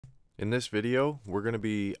In this video, we're going to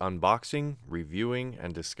be unboxing, reviewing,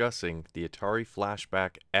 and discussing the Atari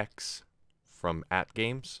Flashback X from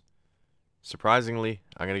AtGames. Surprisingly,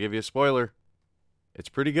 I'm going to give you a spoiler. It's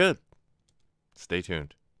pretty good. Stay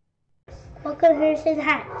tuned. Welcome to Harrison's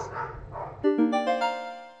Hats.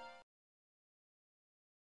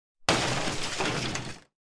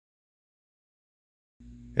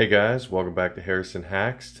 Hey guys, welcome back to Harrison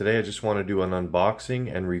Hacks. Today I just want to do an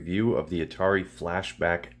unboxing and review of the Atari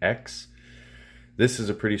Flashback X. This is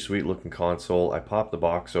a pretty sweet looking console. I popped the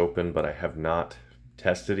box open, but I have not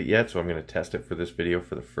tested it yet, so I'm going to test it for this video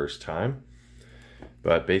for the first time.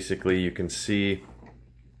 But basically you can see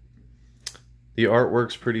the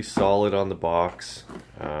artwork's pretty solid on the box.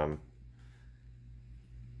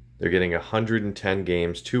 They're getting 110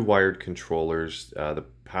 games, 2 wired controllers, the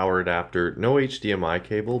power adapter, no HDMI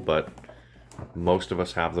cable, but most of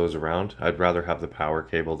us have those around. I'd rather have the power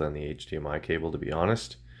cable than the HDMI cable, to be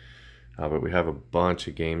honest. But we have a bunch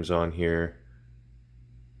of games on here.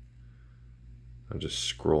 I'll just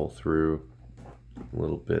scroll through a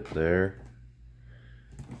little bit there.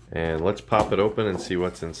 And let's pop it open and see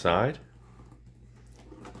what's inside.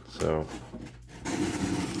 So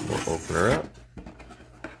we'll open her up.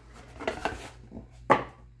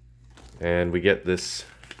 And we get this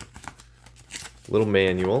little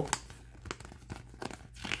manual.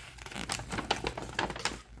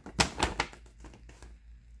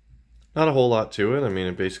 Not a whole lot to it. I mean,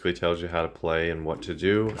 it basically tells you how to play and what to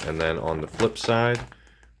do. And then on the flip side,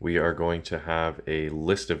 we are going to have a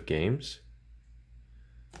list of games.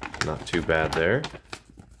 Not too bad there.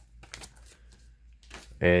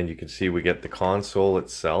 And you can see we get the console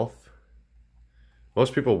itself.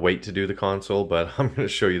 Most people wait to do the console, but I'm going to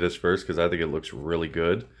show you this first because I think it looks really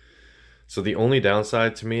good. So the only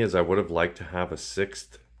downside to me is I would have liked to have a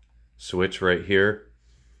 6th switch right here.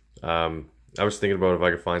 I was thinking about if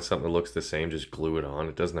I could find something that looks the same, just glue it on.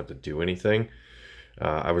 It doesn't have to do anything.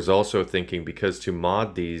 I was also thinking, because to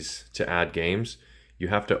mod these to add games, you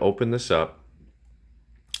have to open this up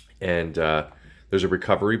and there's a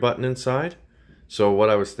recovery button inside. So what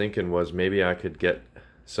I was thinking was maybe I could get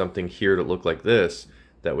something here to look like this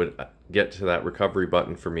that would get to that recovery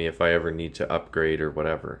button for me if I ever need to upgrade or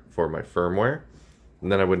whatever for my firmware,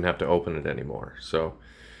 and then I wouldn't have to open it anymore. So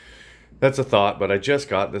that's a thought, but I just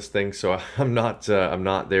got this thing, so I'm not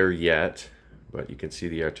there yet. But you can see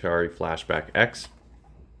the Atari Flashback X,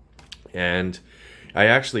 and I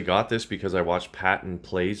actually got this because I watched Patton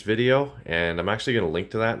Plays video, and I'm actually going to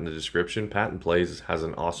link to that in the description. Patton Plays has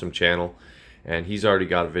an awesome channel, and he's already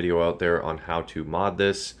got a video out there on how to mod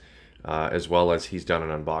this, as well as he's done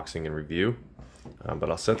an unboxing and review.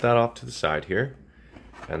 But I'll set that off to the side here.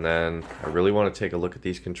 And then I really want to take a look at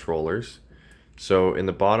these controllers. So in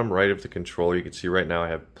the bottom right of the controller, you can see right now I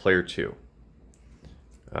have player 2.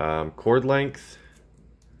 Cord length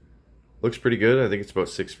looks pretty good. I think it's about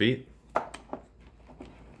 6 feet.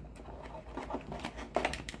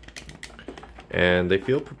 And they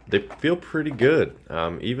feel pretty good.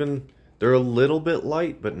 Even they're a little bit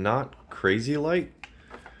light, but not crazy light.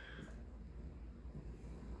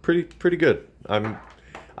 Pretty good. I'm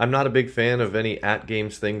not a big fan of any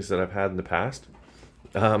AtGames things that I've had in the past,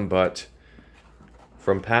 but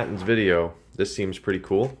from Patton's video, this seems pretty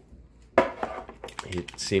cool. He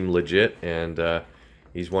seemed legit, and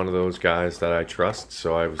he's one of those guys that I trust.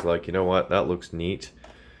 So I was like, you know what, that looks neat.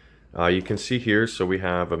 You can see here, so we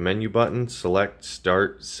have a menu button, select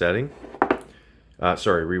start setting.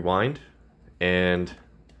 Rewind. And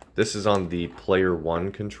this is on the player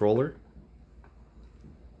 1 controller.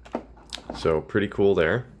 So pretty cool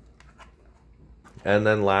there. And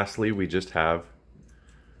then lastly, we just have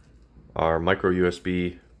our micro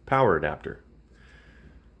USB power adapter.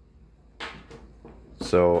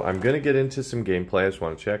 So I'm going to get into some gameplay. I just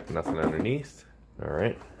want to check, nothing underneath. All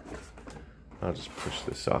right. I'll just push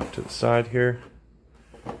this off to the side here.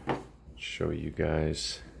 Show you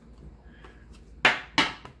guys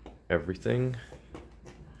everything,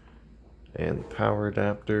 and the power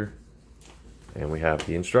adapter, and we have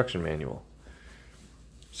the instruction manual.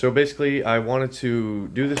 So basically I wanted to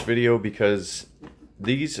do this video because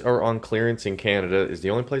these are on clearance in Canada. Is the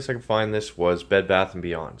only place I could find this was Bed Bath &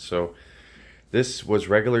 Beyond. So this was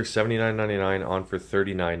regular $79.99 on for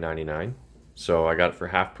 $39.99. So I got it for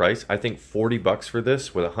half price. I think 40 bucks for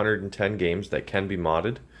this with 110 games that can be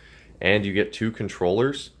modded, and you get 2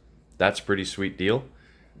 controllers. That's a pretty sweet deal.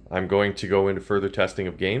 I'm going to go into further testing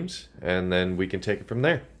of games, and then we can take it from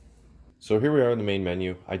there. So here we are in the main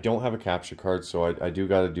menu. I don't have a capture card, so I do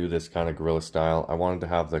got to do this kind of guerrilla style. I wanted to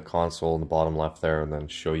have the console in the bottom left there and then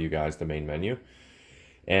show you guys the main menu.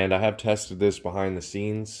 And I have tested this behind the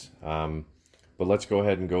scenes, but But let's go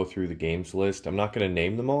ahead and go through the games list. I'm not going to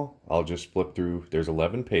name them all. I'll just flip through. There's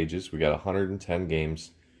 11 pages. We got 110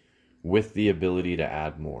 games with the ability to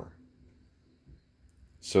add more.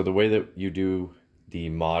 So the way that you do the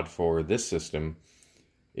mod for this system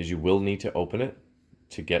is you will need to open it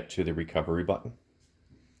to get to the recovery button.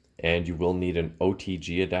 And you will need an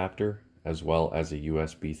OTG adapter as well as a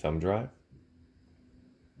USB thumb drive.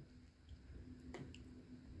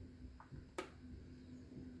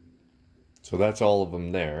 So that's all of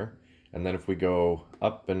them there. And then if we go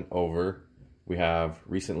up and over, we have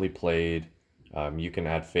recently played. You can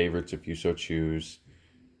add favorites if you so choose.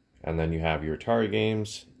 And then you have your Atari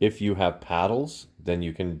games. If you have paddles, then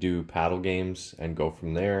you can do paddle games and go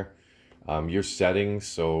from there. Your settings,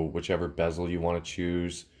 so whichever bezel you want to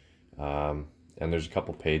choose. And there's a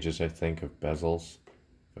couple pages, I think, of bezels.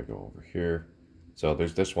 If I go over here. So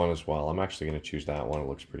there's this one as well. I'm actually going to choose that one. It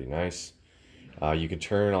looks pretty nice. You can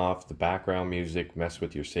turn off the background music, mess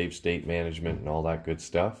with your save state management and all that good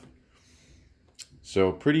stuff.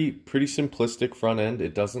 So pretty simplistic front end.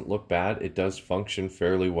 It doesn't look bad. It does function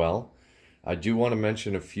fairly well. I do want to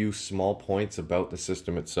mention a few small points about the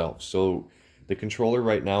system itself. So the controller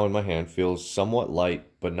right now in my hand feels somewhat light,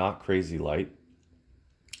 but not crazy light.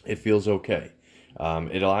 It feels okay.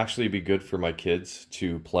 It'll actually be good for my kids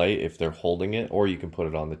to play if they're holding it, or you can put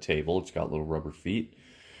it on the table. It's got little rubber feet.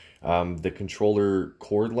 The controller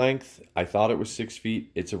cord length, I thought it was 6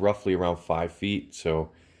 feet. It's roughly around 5 feet,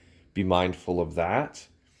 so be mindful of that,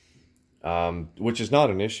 which is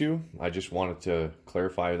not an issue. I just wanted to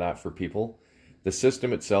clarify that for people. The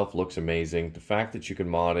system itself looks amazing. The fact that you can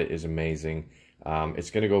mod it is amazing.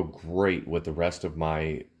 It's going to go great with the rest of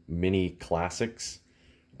my mini classics.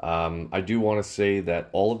 I do want to say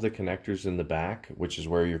that all of the connectors in the back, which is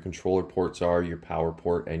where your controller ports are, your power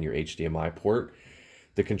port, and your HDMI port,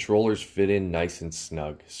 the controllers fit in nice and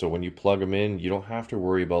snug. So when you plug them in, you don't have to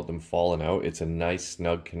worry about them falling out. It's a nice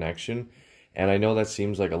snug connection. And I know that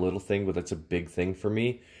seems like a little thing, but that's a big thing for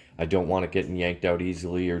me. I don't want it getting yanked out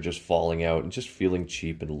easily or just falling out and just feeling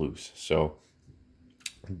cheap and loose. So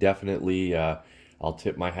definitely I'll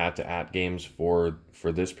tip my hat to AtGames for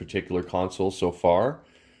this particular console so far.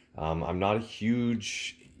 I'm not a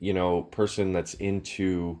huge, person that's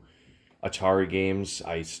into Atari games.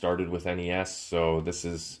 I started with NES, so this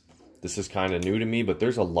is kind of new to me, but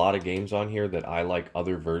there's a lot of games on here that I like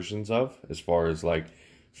other versions of, as far as like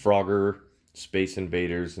Frogger, Space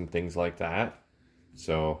Invaders, and things like that.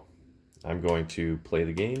 So I'm going to play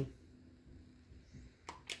the game.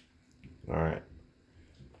 All right.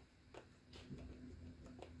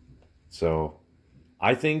 So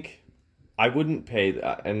I think I wouldn't pay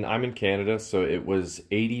that, and I'm in Canada, so it was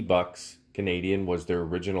 80 bucks Canadian was their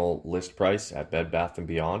original list price at Bed Bath &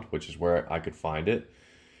 Beyond, which is where I could find it.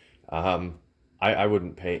 I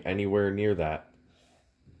wouldn't pay anywhere near that.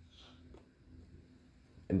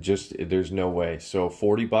 And just, there's no way. So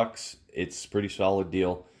 40 bucks, it's a pretty solid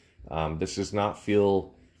deal. This does not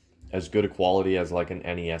feel as good a quality as like an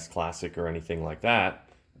NES Classic or anything like that.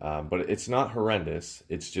 But it's not horrendous.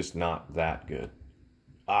 It's just not that good.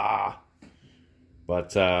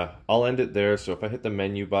 But I'll end it there. So if I hit the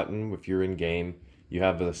menu button, if you're in game, you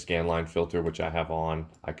have the scanline filter, which I have on.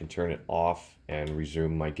 I can turn it off and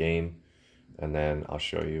resume my game. And then I'll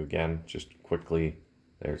show you again, just quickly.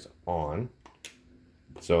 There's on.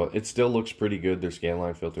 So it still looks pretty good. Their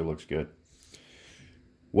scanline filter looks good.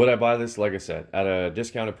 Would I buy this? Like I said, at a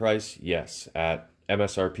discounted price, yes. At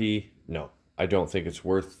MSRP, no. I don't think it's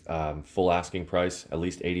worth full asking price, at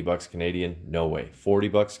least 80 bucks Canadian. No way. 40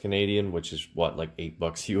 bucks Canadian, which is what, like 8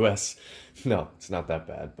 bucks US? No, it's not that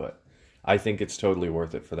bad, but I think it's totally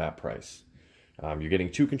worth it for that price. You're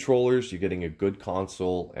getting 2 controllers, you're getting a good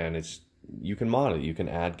console, and you can mod it, you can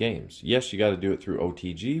add games. Yes, you got to do it through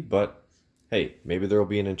OTG, but hey, maybe there will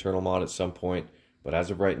be an internal mod at some point, but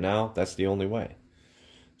as of right now, that's the only way.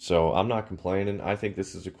 So I'm not complaining. I think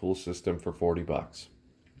this is a cool system for 40 bucks.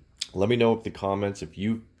 Let me know in the comments if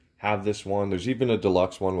you have this one. There's even a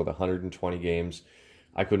deluxe one with 120 games.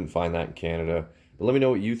 I couldn't find that in Canada. But let me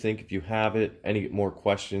know what you think if you have it. Any more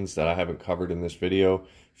questions that I haven't covered in this video,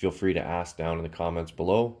 feel free to ask down in the comments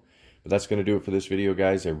below. But that's going to do it for this video,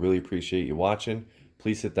 guys. I really appreciate you watching.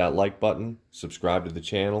 Please hit that like button, subscribe to the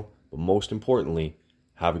channel, but most importantly,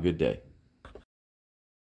 have a good day.